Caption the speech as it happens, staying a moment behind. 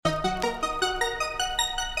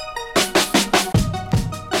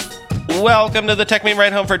Welcome to the Tech Meme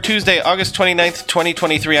Ride Home for Tuesday, August 29th,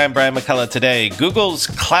 2023. I'm Brian McCullough. Today, Google's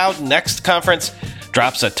Cloud Next conference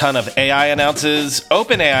drops a ton of AI announces.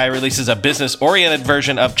 OpenAI releases a business-oriented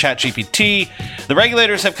version of ChatGPT. The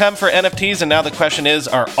regulators have come for NFTs, and now the question is,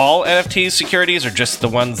 are all NFTs securities or just the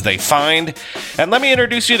ones they find? And let me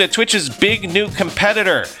introduce you to Twitch's big new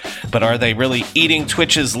competitor. But are they really eating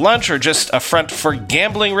Twitch's lunch or just a front for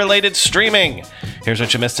gambling-related streaming? Here's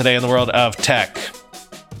what you missed today in the world of tech.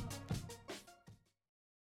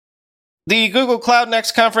 The Google Cloud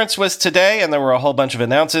Next conference was today, and there were a whole bunch of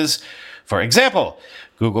announces. For example,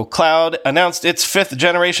 Google Cloud announced its 5th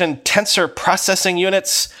generation tensor processing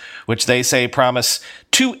units, which they say promise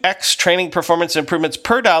 2x training performance improvements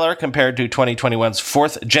per dollar compared to 2021's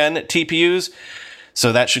 4th gen TPUs.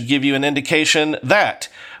 So that should give you an indication that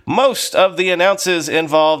most of the announces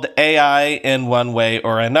involved AI in one way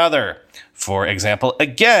or another. For example,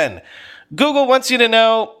 again, Google wants you to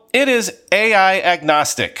know it is AI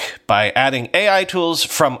agnostic by adding AI tools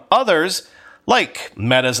from others like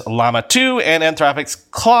Meta's Llama 2 and Anthropic's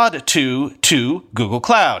Claude 2 to Google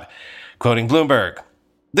Cloud. Quoting Bloomberg,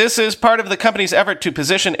 this is part of the company's effort to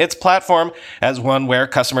position its platform as one where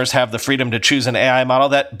customers have the freedom to choose an AI model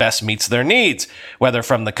that best meets their needs, whether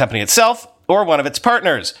from the company itself or one of its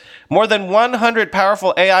partners. More than 100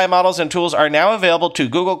 powerful AI models and tools are now available to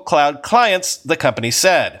Google Cloud clients, the company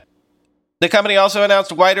said. The company also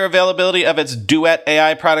announced wider availability of its Duet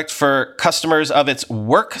AI product for customers of its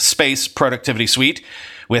Workspace productivity suite,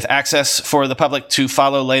 with access for the public to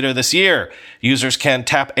follow later this year. Users can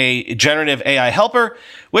tap a generative AI helper,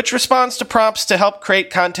 which responds to prompts to help create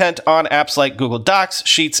content on apps like Google Docs,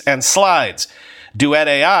 Sheets, and Slides. Duet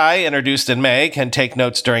AI, introduced in May, can take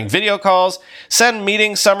notes during video calls, send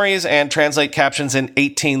meeting summaries, and translate captions in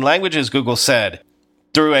 18 languages, Google said.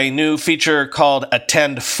 Through a new feature called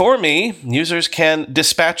Attend For Me, users can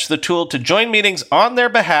dispatch the tool to join meetings on their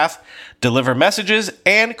behalf, deliver messages,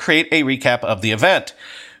 and create a recap of the event.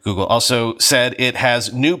 Google also said it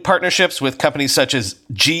has new partnerships with companies such as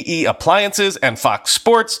GE Appliances and Fox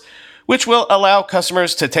Sports, which will allow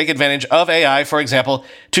customers to take advantage of AI, for example,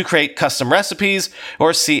 to create custom recipes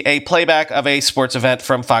or see a playback of a sports event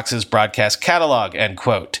from Fox's broadcast catalog, end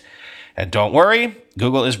quote. And don't worry,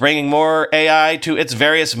 Google is bringing more AI to its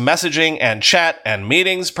various messaging and chat and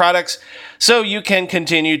meetings products, so you can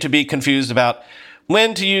continue to be confused about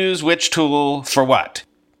when to use which tool for what.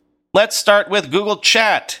 Let's start with Google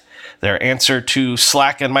Chat, their answer to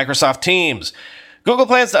Slack and Microsoft Teams. Google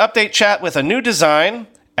plans to update Chat with a new design,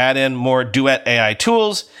 add in more Duet AI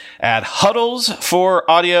tools, add huddles for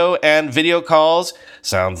audio and video calls.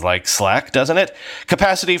 Sounds like Slack, doesn't it?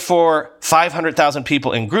 Capacity for 500,000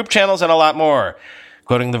 people in group channels and a lot more.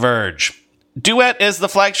 Quoting The Verge, Duet is the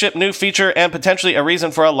flagship new feature and potentially a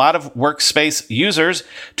reason for a lot of Workspace users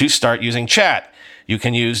to start using Chat. You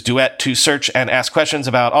can use Duet to search and ask questions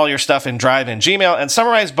about all your stuff in Drive and Gmail and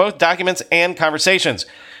summarize both documents and conversations.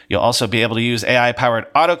 You'll also be able to use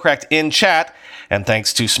AI-powered autocorrect in Chat, and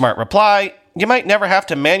thanks to Smart Reply, you might never have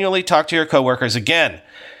to manually talk to your coworkers again.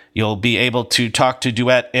 You'll be able to talk to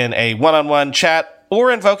Duet in a one-on-one chat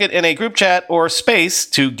or invoke it in a group chat or space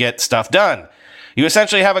to get stuff done. You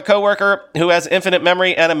essentially have a coworker who has infinite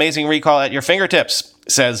memory and amazing recall at your fingertips,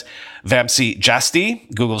 says Vamsi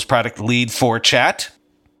Jasti, Google's product lead for Chat.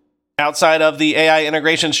 Outside of the AI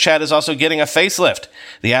integrations, Chat is also getting a facelift.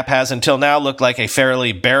 The app has until now looked like a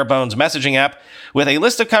fairly bare-bones messaging app with a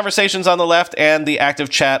list of conversations on the left and the active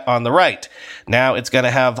chat on the right. Now it's going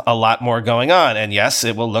to have a lot more going on, and yes,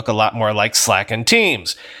 it will look a lot more like Slack and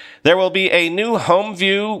Teams. There will be a new home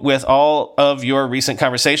view with all of your recent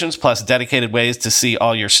conversations, plus dedicated ways to see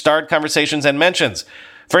all your starred conversations and mentions.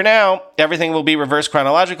 For now, everything will be reverse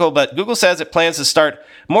chronological, but Google says it plans to start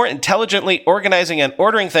more intelligently organizing and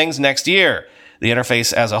ordering things next year. The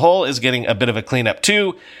interface as a whole is getting a bit of a cleanup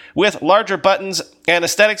too, with larger buttons and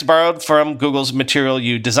aesthetics borrowed from Google's Material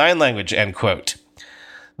You design language, end quote.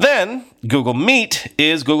 Then, Google Meet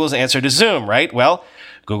is Google's answer to Zoom, right? Well,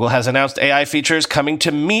 Google has announced AI features coming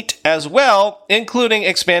to Meet as well, including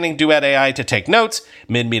expanding Duet AI to take notes,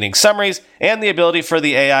 mid-meeting summaries, and the ability for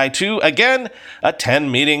the AI to, again,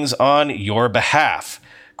 attend meetings on your behalf.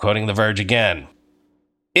 Quoting The Verge again.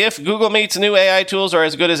 If Google Meet's new AI tools are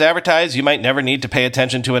as good as advertised, you might never need to pay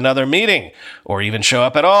attention to another meeting, or even show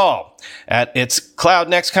up at all. At its Cloud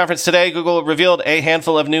Next conference today, Google revealed a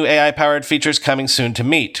handful of new AI-powered features coming soon to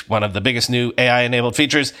Meet. One of the biggest new AI-enabled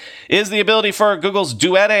features is the ability for Google's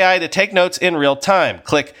Duet AI to take notes in real time.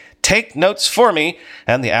 Click Take Notes for Me,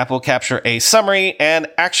 and the app will capture a summary and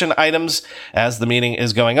action items as the meeting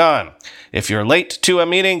is going on. If you're late to a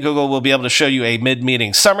meeting, Google will be able to show you a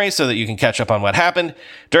mid-meeting summary so that you can catch up on what happened.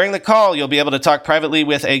 During the call, you'll be able to talk privately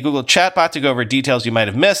with a Google chatbot to go over details you might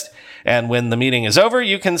have missed, and when the meeting is over,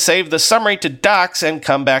 you can save the summary to Docs and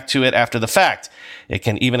come back to it after the fact. It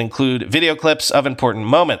can even include video clips of important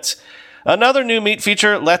moments. Another new Meet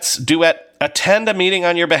feature lets Duet attend a meeting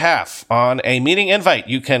on your behalf. On a meeting invite,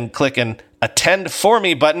 you can click an Attend For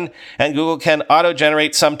Me button, and Google can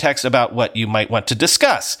auto-generate some text about what you might want to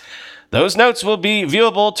discuss. Those notes will be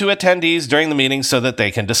viewable to attendees during the meeting so that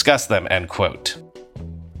they can discuss them, end quote.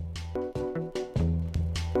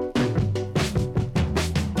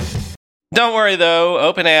 Don't worry, though,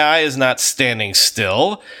 OpenAI is not standing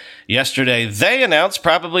still. Yesterday, they announced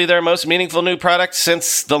probably their most meaningful new product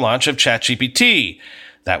since the launch of ChatGPT.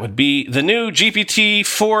 That would be the new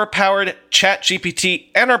GPT-4-powered ChatGPT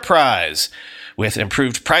Enterprise. With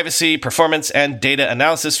improved privacy, performance, and data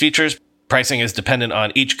analysis features, pricing is dependent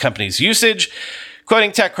on each company's usage.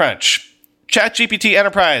 Quoting TechCrunch, ChatGPT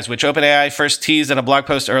Enterprise, which OpenAI first teased in a blog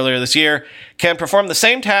post earlier this year, can perform the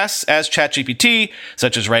same tasks as ChatGPT,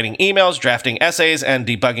 such as writing emails, drafting essays, and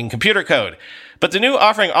debugging computer code. But the new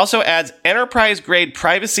offering also adds enterprise-grade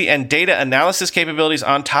privacy and data analysis capabilities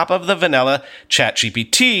on top of the vanilla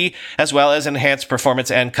ChatGPT, as well as enhanced performance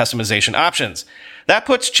and customization options. That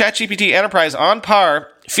puts ChatGPT Enterprise on par,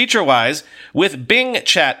 feature-wise, with Bing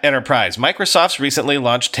Chat Enterprise, Microsoft's recently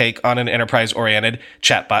launched take on an enterprise-oriented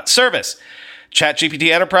chatbot service.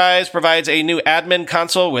 ChatGPT Enterprise provides a new admin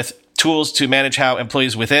console with tools to manage how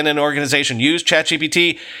employees within an organization use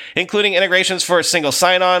ChatGPT, including integrations for single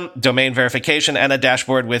sign-on, domain verification, and a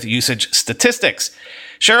dashboard with usage statistics.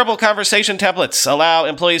 Shareable conversation templates allow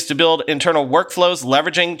employees to build internal workflows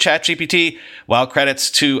leveraging ChatGPT, while credits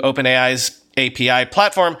to OpenAI's API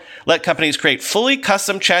platform let companies create fully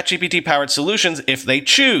custom ChatGPT-powered solutions if they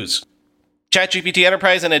choose. ChatGPT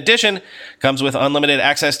Enterprise, in addition, comes with unlimited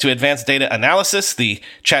access to advanced data analysis, the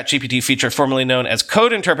ChatGPT feature formerly known as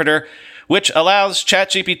Code Interpreter, which allows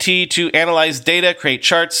ChatGPT to analyze data, create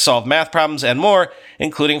charts, solve math problems, and more,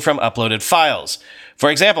 including from uploaded files.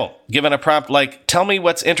 For example, given a prompt like, "Tell me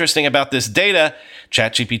what's interesting about this data,"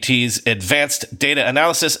 ChatGPT's advanced data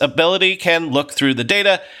analysis ability can look through the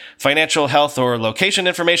data, financial, health, or location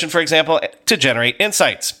information, for example, to generate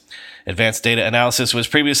insights. Advanced data analysis was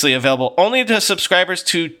previously available only to subscribers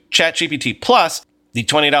to ChatGPT Plus, the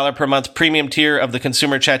 $20 per month premium tier of the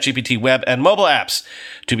consumer ChatGPT web and mobile apps.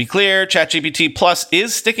 To be clear, ChatGPT Plus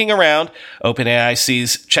is sticking around. OpenAI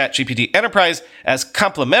sees ChatGPT Enterprise as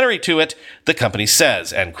complementary to it, the company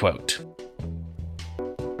says, end quote.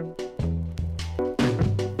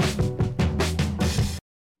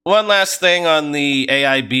 One last thing on the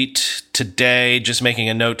AI beat today, just making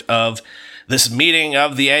a note of this meeting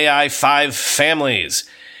of the AI 5 families.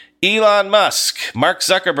 Elon Musk, Mark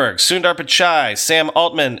Zuckerberg, Sundar Pichai, Sam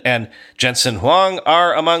Altman, and Jensen Huang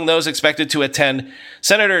are among those expected to attend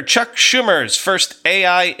Senator Chuck Schumer's first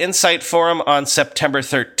AI Insight Forum on September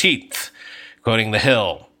 13th. Quoting The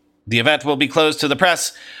Hill, "The event will be closed to the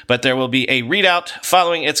press, but there will be a readout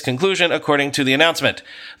following its conclusion, according to the announcement.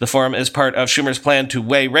 The forum is part of Schumer's plan to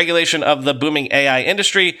weigh regulation of the booming AI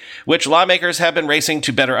industry, which lawmakers have been racing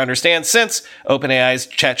to better understand since OpenAI's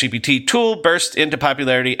ChatGPT tool burst into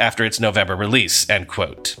popularity after its November release," end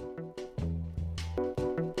quote.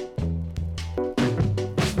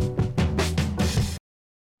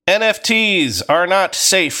 NFTs are not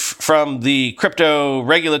safe from the crypto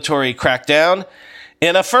regulatory crackdown.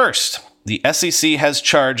 In a first, the SEC has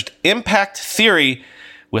charged Impact Theory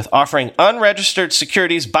with offering unregistered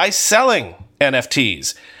securities by selling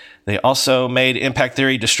NFTs. They also made Impact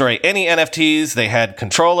Theory destroy any NFTs they had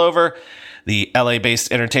control over. The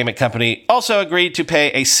LA-based entertainment company also agreed to pay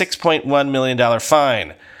a $6.1 million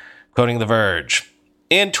fine. Quoting The Verge,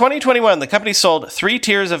 "In 2021, the company sold 3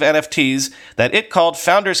 tiers of NFTs that it called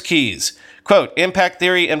Founders Keys. Quote, Impact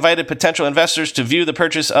Theory invited potential investors to view the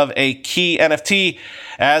purchase of a key NFT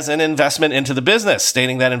as an investment into the business,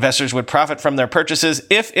 stating that investors would profit from their purchases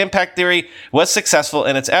if Impact Theory was successful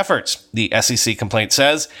in its efforts," the SEC complaint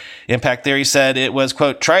says. Impact Theory said it was,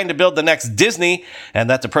 quote, "trying to build the next Disney," and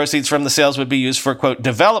that the proceeds from the sales would be used for, quote,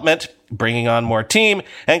 "development, bringing on more team,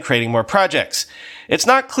 and creating more projects." It's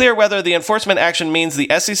not clear whether the enforcement action means the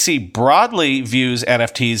SEC broadly views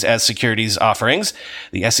NFTs as securities offerings.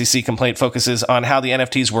 The SEC complaint focuses on how the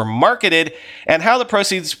NFTs were marketed and how the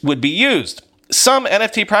proceeds would be used. Some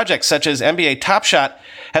NFT projects, such as NBA Top Shot,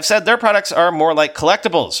 have said their products are more like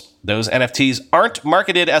collectibles. Those NFTs aren't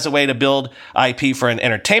marketed as a way to build IP for an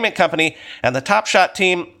entertainment company, and the Top Shot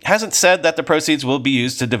team hasn't said that the proceeds will be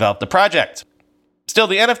used to develop the project. Still,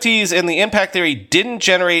 the NFTs in the Impact Theory didn't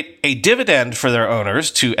generate a dividend for their owners,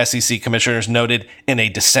 two SEC commissioners noted in a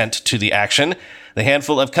dissent to the action. The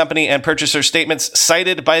handful of company and purchaser statements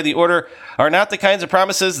cited by the order are not the kinds of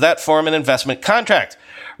promises that form an investment contract,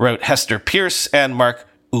 wrote Hester Pierce and Mark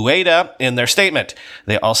Ueda in their statement.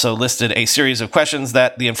 They also listed a series of questions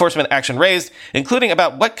that the enforcement action raised, including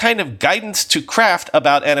about what kind of guidance to craft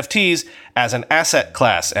about NFTs as an asset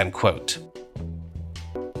class, end quote.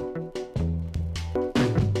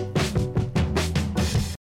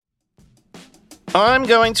 I'm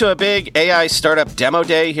going to a big AI startup demo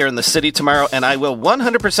day here in the city tomorrow, and I will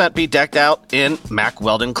 100% be decked out in Mack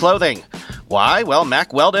Weldon clothing. Why? Well,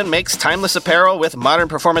 Mack Weldon makes timeless apparel with modern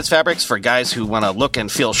performance fabrics for guys who want to look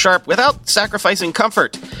and feel sharp without sacrificing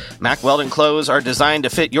comfort. Mack Weldon clothes are designed to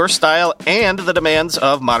fit your style and the demands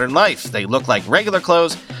of modern life. They look like regular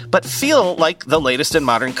clothes, but feel like the latest in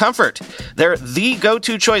modern comfort. They're the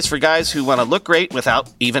go-to choice for guys who want to look great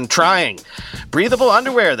without even trying. Breathable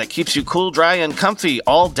underwear that keeps you cool, dry, and comfy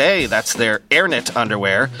all day. That's their AirKnit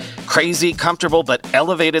underwear. Crazy, comfortable, but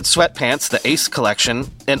elevated sweatpants, the Ace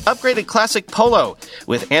collection. An upgraded classic polo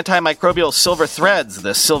with antimicrobial silver threads,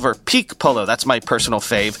 the Silver Peak polo. That's my personal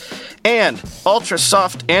fave. And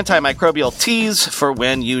ultra-soft antimicrobial tees for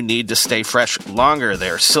when you need to stay fresh longer.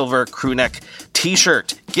 Their silver crewneck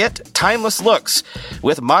t-shirt. Get timeless looks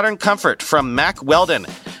with modern comfort from Mack Weldon.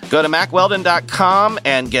 Go to MackWeldon.com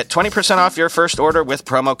and get 20% off your first order with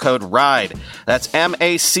promo code RIDE. That's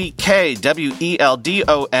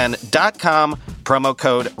MackWeldon.com, promo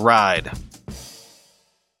code RIDE.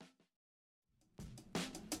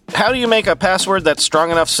 How do you make a password that's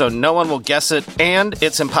strong enough so no one will guess it, and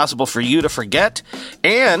it's impossible for you to forget,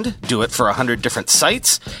 and do it for 100 different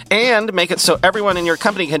sites, and make it so everyone in your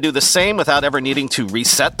company can do the same without ever needing to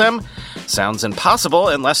reset them? Sounds impossible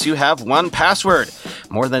unless you have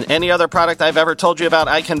 1Password. More than any other product I've ever told you about,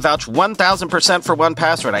 I can vouch 1,000% for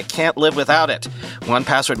 1Password. I can't live without it.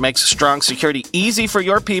 1Password makes strong security easy for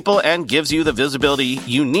your people and gives you the visibility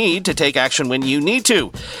you need to take action when you need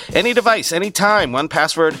to. Any device, anytime,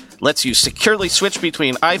 1Password lets you securely switch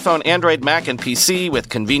between iPhone, Android, Mac, and PC with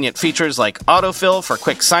convenient features like autofill for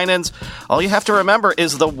quick sign-ins. All you have to remember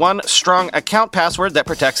is the one strong account password that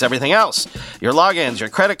protects everything else. Your logins, your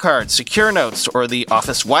credit cards, secure notes, or the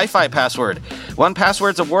office Wi-Fi password.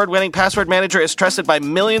 1Password's award-winning password manager is trusted by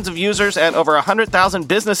millions of users and over 100,000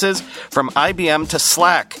 businesses from IBM to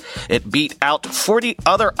Slack. It beat out 40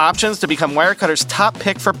 other options to become Wirecutter's top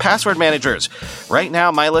pick for password managers. Right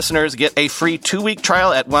now, my listeners get a free 2-week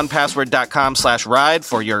trial at onepassword.com/ride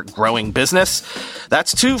for your growing business.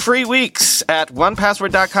 That's 2 free weeks at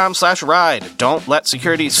onepassword.com/ride. Don't let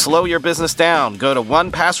security slow your business down. Go to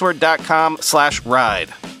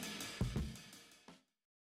onepassword.com/ride.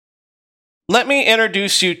 Let me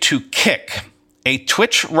introduce you to Kick, a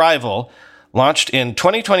Twitch rival launched in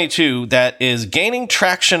 2022 that is gaining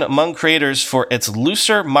traction among creators for its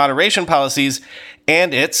looser moderation policies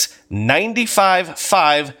and its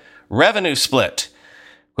 95-5 revenue split.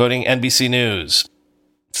 Quoting NBC News,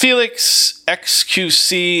 Felix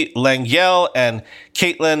XQC Langiel and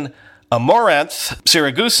Caitlin Amoranth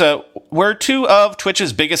Siragusa were two of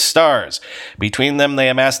Twitch's biggest stars. Between them, they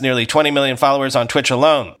amassed nearly 20 million followers on Twitch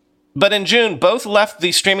alone. But in June, both left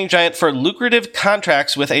the streaming giant for lucrative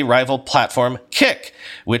contracts with a rival platform, Kick,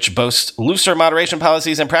 which boasts looser moderation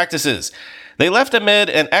policies and practices. They left amid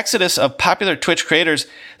an exodus of popular Twitch creators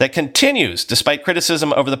that continues despite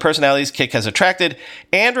criticism over the personalities Kick has attracted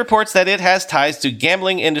and reports that it has ties to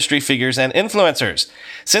gambling industry figures and influencers.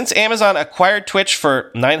 Since Amazon acquired Twitch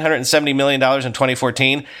for $970 million in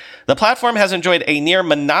 2014, the platform has enjoyed a near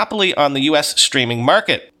monopoly on the U.S. streaming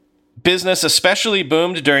market. Business especially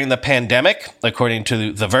boomed during the pandemic. According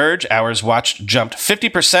to The Verge, hours watched jumped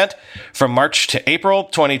 50% from March to April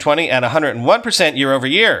 2020 and 101% year over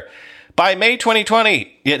year. By May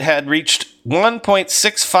 2020, it had reached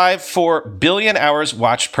 1.654 billion hours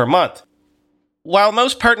watched per month. While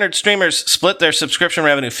most partnered streamers split their subscription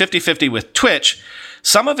revenue 50-50 with Twitch,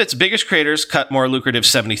 some of its biggest creators cut more lucrative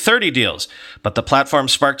 70-30 deals, but the platform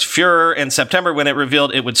sparked furor in September when it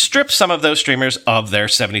revealed it would strip some of those streamers of their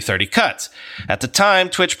 70-30 cuts. At the time,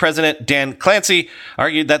 Twitch president Dan Clancy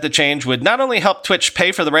argued that the change would not only help Twitch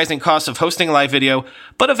pay for the rising costs of hosting live video,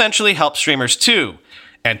 but eventually help streamers too.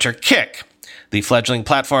 Enter Kick. The fledgling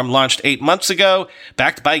platform launched 8 months ago,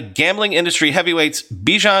 backed by gambling industry heavyweights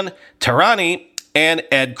Bijan Tarani and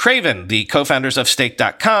Ed Craven, the co-founders of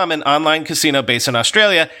Stake.com, an online casino based in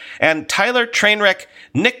Australia, and Tyler Trainwreck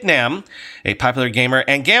Nicknam, a popular gamer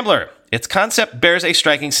and gambler. Its concept bears a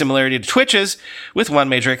striking similarity to Twitch's, with one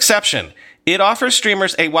major exception. It offers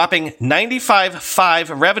streamers a whopping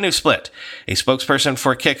 95-5 revenue split. A spokesperson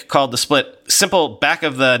for Kick called the split simple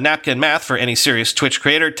back-of-the-napkin math for any serious Twitch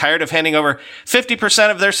creator tired of handing over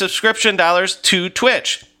 50% of their subscription dollars to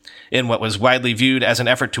Twitch. In what was widely viewed as an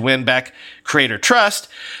effort to win back creator trust,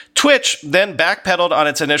 Twitch then backpedaled on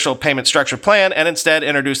its initial payment structure plan and instead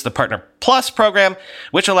introduced the Partner Plus program,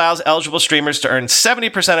 which allows eligible streamers to earn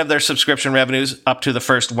 70% of their subscription revenues up to the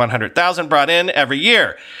first 100,000 brought in every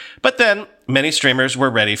year. But then, many streamers were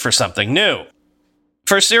ready for something new.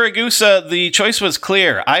 For Siragusa, the choice was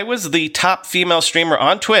clear. I was the top female streamer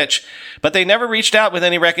on Twitch, but they never reached out with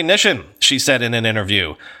any recognition, she said in an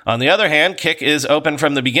interview. On the other hand, Kick is open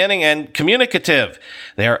from the beginning and communicative.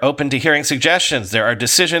 They are open to hearing suggestions. There are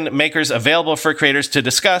decision makers available for creators to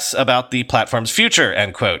discuss about the platform's future,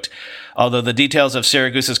 end quote. Although the details of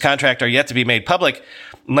Siragusa's contract are yet to be made public,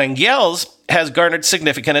 Lengyel's has garnered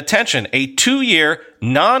significant attention. A 2-year,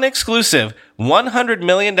 non-exclusive, $100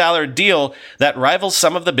 million deal that rivals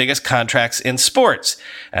some of the biggest contracts in sports.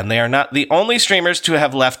 And they are not the only streamers to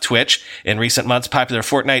have left Twitch. In recent months, popular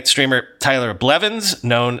Fortnite streamer Tyler Blevins,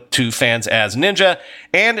 known to fans as Ninja,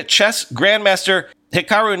 and chess grandmaster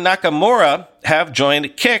Hikaru Nakamura have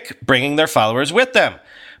joined Kick, bringing their followers with them.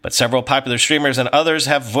 But several popular streamers and others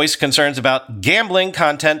have voiced concerns about gambling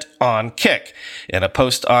content on Kick. In a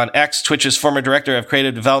post on X, Twitch's former director of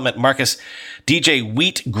creative development, Marcus DJ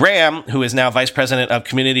Wheat Graham, who is now vice president of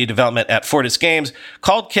community development at Fortis Games,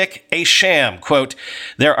 called Kick a sham. Quote,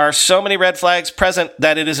 "There are so many red flags present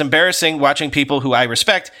that it is embarrassing watching people who I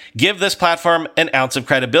respect give this platform an ounce of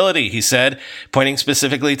credibility," he said, pointing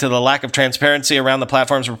specifically to the lack of transparency around the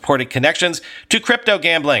platform's reported connections to crypto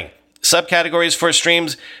gambling. Subcategories for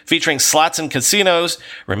streams featuring slots and casinos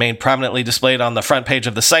remain prominently displayed on the front page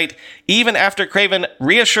of the site, even after Craven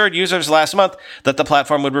reassured users last month that the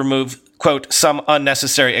platform would remove, quote, some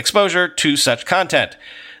unnecessary exposure to such content.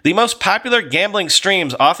 The most popular gambling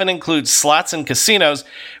streams often include slots and casinos,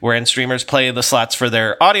 wherein streamers play the slots for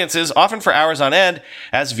their audiences, often for hours on end,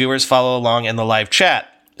 as viewers follow along in the live chat.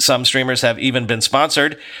 Some streamers have even been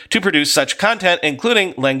sponsored to produce such content,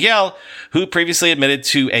 including Lengyel, who previously admitted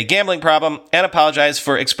to a gambling problem and apologized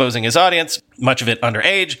for exposing his audience, much of it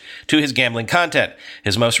underage, to his gambling content.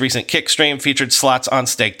 His most recent Kick stream featured slots on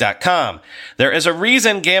Stake.com. There is a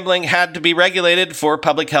reason gambling had to be regulated for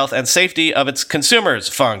public health and safety of its consumers,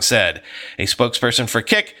 Fong said. A spokesperson for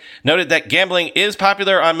Kick noted that gambling is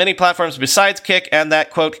popular on many platforms besides Kick and that,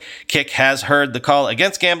 quote, Kick has heard the call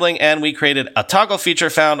against gambling and we created a toggle feature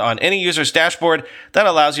found on any user's dashboard that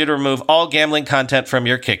allows you to remove all gambling content from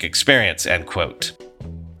your Kick experience, end quote.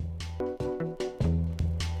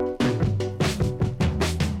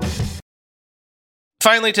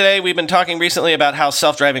 Finally today, we've been talking recently about how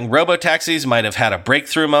self-driving robotaxis might have had a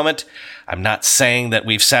breakthrough moment. I'm not saying that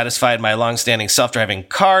we've satisfied my long-standing self-driving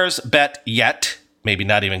cars bet yet, maybe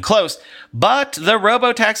not even close, but the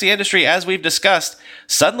robotaxi industry, as we've discussed,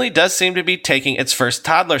 suddenly does seem to be taking its first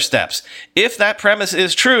toddler steps. If that premise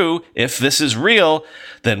is true, if this is real,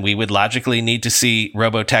 then we would logically need to see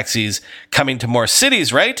robotaxis coming to more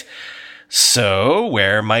cities, right? So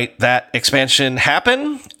where might that expansion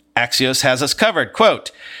happen? Axios has us covered.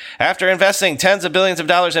 Quote, after investing tens of billions of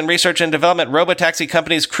dollars in research and development, robotaxi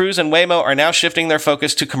companies Cruise and Waymo are now shifting their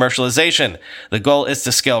focus to commercialization. The goal is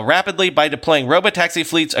to scale rapidly by deploying robotaxi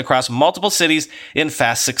fleets across multiple cities in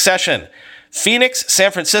fast succession. Phoenix,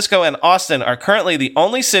 San Francisco, and Austin are currently the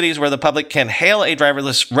only cities where the public can hail a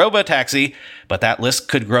driverless robotaxi, but that list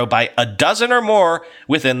could grow by a dozen or more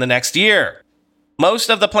within the next year.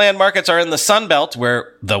 Most of the planned markets are in the Sun Belt,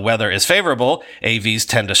 where the weather is favorable, AVs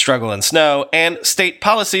tend to struggle in snow, and state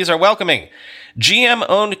policies are welcoming.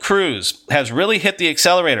 GM-owned Cruise has really hit the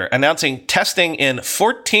accelerator, announcing testing in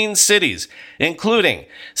 14 cities, including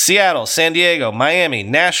Seattle, San Diego, Miami,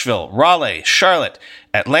 Nashville, Raleigh, Charlotte,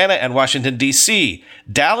 Atlanta, and Washington, D.C.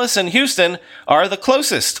 Dallas and Houston are the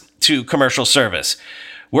closest to commercial service.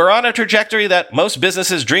 We're on a trajectory that most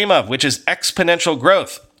businesses dream of, which is exponential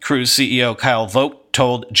growth, Cruise CEO Kyle Vogt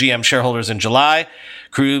told GM shareholders in July.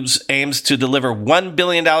 Cruise aims to deliver $1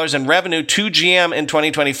 billion in revenue to GM in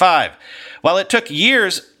 2025. While it took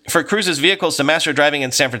years for Cruise's vehicles to master driving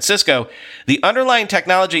in San Francisco, the underlying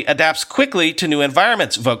technology adapts quickly to new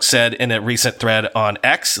environments, Vogt said in a recent thread on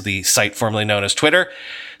X, the site formerly known as Twitter.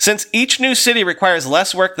 Since each new city requires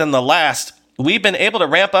less work than the last, We've been able to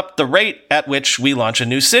ramp up the rate at which we launch in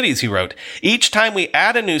new cities, he wrote. Each time we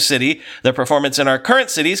add a new city, the performance in our current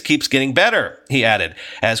cities keeps getting better, he added,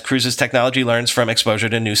 as Cruise's technology learns from exposure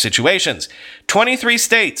to new situations. 23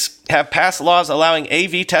 states have passed laws allowing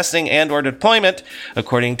AV testing and or deployment,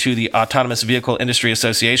 according to the Autonomous Vehicle Industry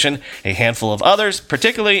Association. A handful of others,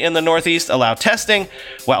 particularly in the Northeast, allow testing,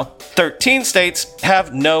 while 13 states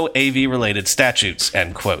have no AV-related statutes,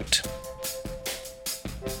 end quote.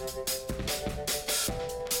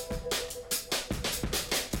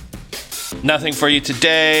 Nothing for you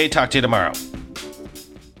today. Talk to you tomorrow.